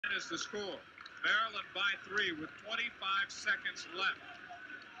is the score. Maryland by 3 with 25 seconds left.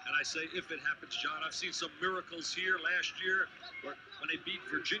 And I say if it happens, John. I've seen some miracles here last year when they beat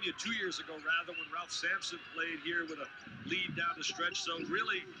Virginia 2 years ago, rather, when Ralph Sampson played here with a lead down the stretch. So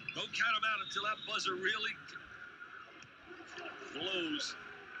really, don't count them out until that buzzer really blows.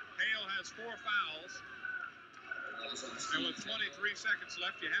 Hale has 4 fouls. And with 23 seconds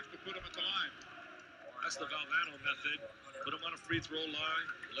left, you have to put him at the line. That's the Valvano method. Put him on a free throw line,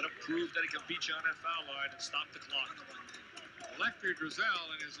 let him prove that he can beat you on that foul line and stop the clock. Lefty Drizel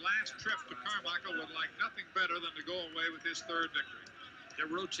in his last trip to Carmichael would like nothing better than to go away with his 3rd victory. They're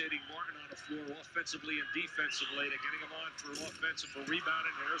rotating Martin on the floor offensively and defensively. They're getting him on for offensive, for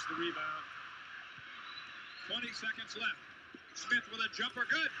rebounding. There's the rebound. 20 seconds left. Smith with a jumper,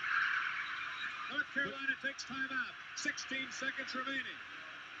 good. North Carolina takes timeout. 16 seconds remaining.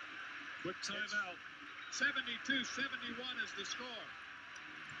 Quick timeout. 72-71 is the score.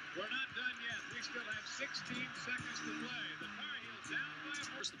 We're not done yet. We still have 16 seconds to play. The Tar Heels down by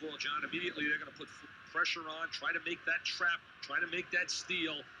 4. First of all, John, immediately they're going to put pressure on, try to make that trap, try to make that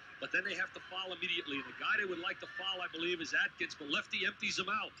steal, but then they have to foul immediately. And the guy they would like to foul, I believe, is Atkins, but Lefty empties him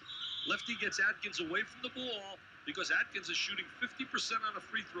out. Lefty gets Atkins away from the ball because Atkins is shooting 50% on the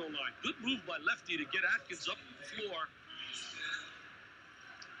free throw line. Good move by Lefty to get Atkins up the floor.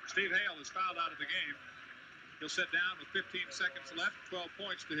 Steve Hale is fouled out of the game. He'll sit down with 15 seconds left, 12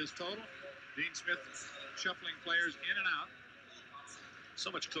 points to his total. Dean Smith shuffling players in and out. So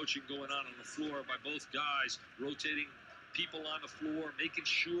much coaching going on the floor by both guys, rotating people on the floor, making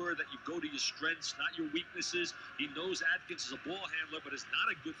sure that you go to your strengths, not your weaknesses. He knows Atkins is a ball handler, but is not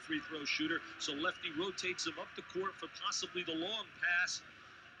a good free throw shooter. So Lefty rotates him up the court for possibly the long pass.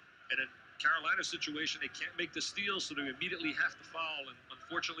 And in Carolina situation, they can't make the steal, so they immediately have to foul. And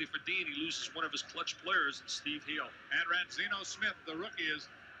unfortunately for Dean, he loses one of his clutch players, Steve Hale. And Ranzino Smith, the rookie, is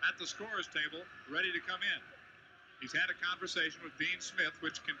at the scorer's table, ready to come in. He's had a conversation with Dean Smith,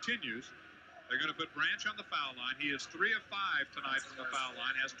 which continues. They're going to put Branch on the foul line. He is 3 of 5 tonight from the foul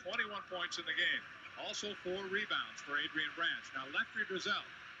line, has 21 points in the game. Also 4 rebounds for Adrian Branch. Now, Lefty Drizel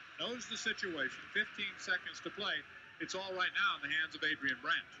knows the situation, 15 seconds to play. It's all right now in the hands of Adrian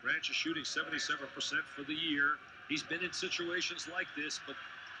Branch. Branch is shooting 77% for the year. He's been in situations like this, but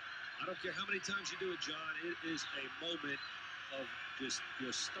I don't care how many times you do it, John. It is a moment of just your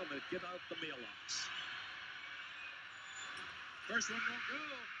stomach. Get out the mailbox. First one won't go.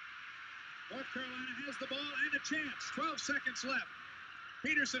 North Carolina has the ball and a chance. 12 seconds left.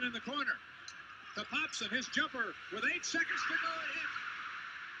 Peterson in the corner. To Popson, his jumper with 8 seconds to go. It hit.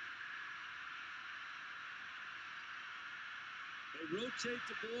 They rotate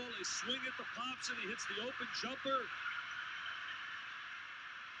the ball, they swing it to Popson, he hits the open jumper.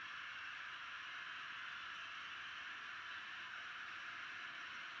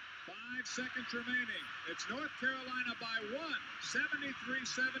 Five seconds remaining. It's North Carolina by 1,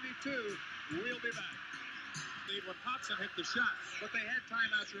 73-72. We'll be back. When Popson hit the shot, but they had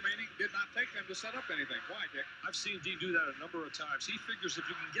timeouts remaining, did not take them to set up anything. Why, Dick? I've seen Dean do that a number of times. He figures if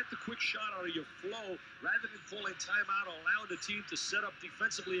you can get the quick shot out of your flow, rather than calling timeout or allowing the team to set up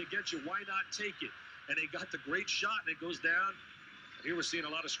defensively against you, why not take it? And they got the great shot, and it goes down. And here we're seeing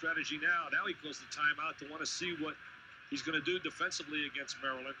a lot of strategy now. Now he calls the timeout to want to see what he's going to do defensively against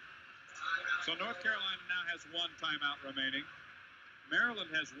Maryland. So North Carolina now has 1 timeout remaining.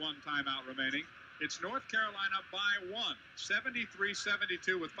 Maryland has 1 timeout remaining. It's North Carolina by 1,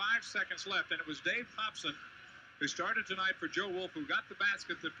 73-72 with 5 seconds left. And it was Dave Hobson who started tonight for Joe Wolf, who got the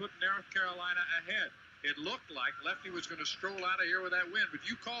basket that put North Carolina ahead. It looked like Lefty was going to stroll out of here with that win, but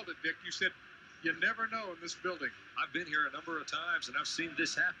you called it, Dick. You said, you never know in this building. I've been here a number of times, and I've seen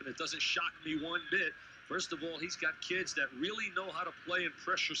this happen. It doesn't shock me one bit. First of all, he's got kids that really know how to play in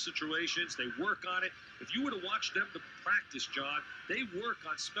pressure situations. They work on it. If you were to watch them to practice, John, they work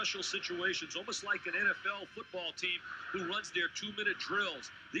on special situations, almost like an NFL football team who runs their 2-minute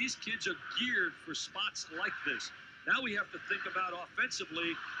drills. These kids are geared for spots like this. Now we have to think about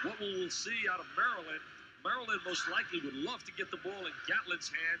offensively what we'll see out of Maryland. Maryland most likely would love to get the ball in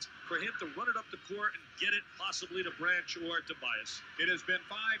Gatlin's hands for him to run it up the court and get it possibly to Branch or Tobias. It has been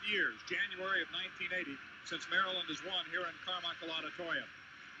 5 years, January of 1980, since Maryland has won here in Carmichael Auditorium.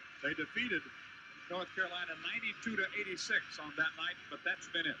 They defeated North Carolina 92-86 on that night, but that's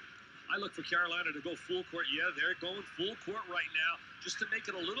been it. I look for Carolina to go full court. Yeah, they're going full court right now just to make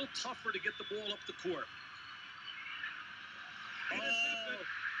it a little tougher to get the ball up the court. Oh,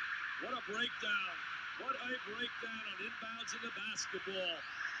 what a breakdown. What a breakdown on inbounds in the basketball.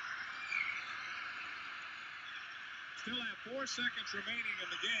 Still have 4 seconds remaining in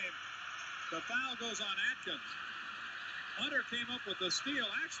the game. The foul goes on Atkins. Hunter came up with a steal.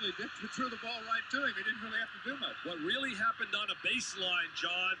 Actually, threw the ball right to him. He didn't really have to do much. What really happened on a baseline,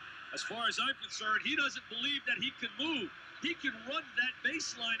 John, as far as I'm concerned, he doesn't believe that he can move. He can run that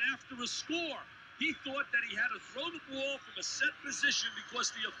baseline after a score. He thought that he had to throw the ball from a set position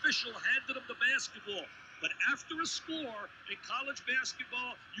because the official handed him the basketball. But after a score in college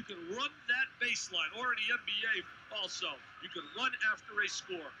basketball, you can run that baseline, or in the NBA also. You can run after a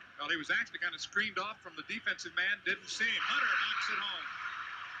score. Well, he was actually kind of screened off from the defensive man, didn't see him. Hunter knocks it home.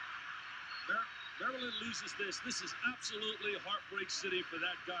 Maryland loses this. This is absolutely heartbreak city for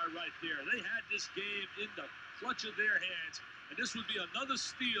that guy right there. They had this game in the clutch of their hands, and this would be another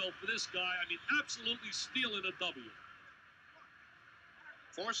steal for this guy. I mean, absolutely stealing a W.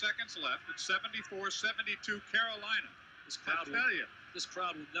 4 seconds left. It's 74-72 Carolina. This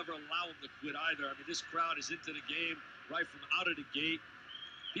crowd will never allow him to quit either. I mean, this crowd is into the game right from out of the gate.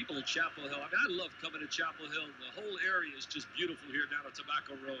 People in Chapel Hill. I mean, I love coming to Chapel Hill. The whole area is just beautiful here down on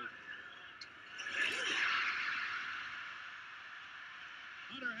Tobacco Road.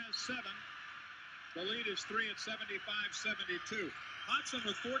 Hunter has 7. The lead is 3 at 75-72. Hodson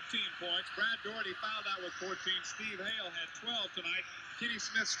with 14 points. Brad Doherty fouled out with 14. Steve Hale had 12 tonight. Kenny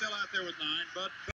Smith still out there with 9. But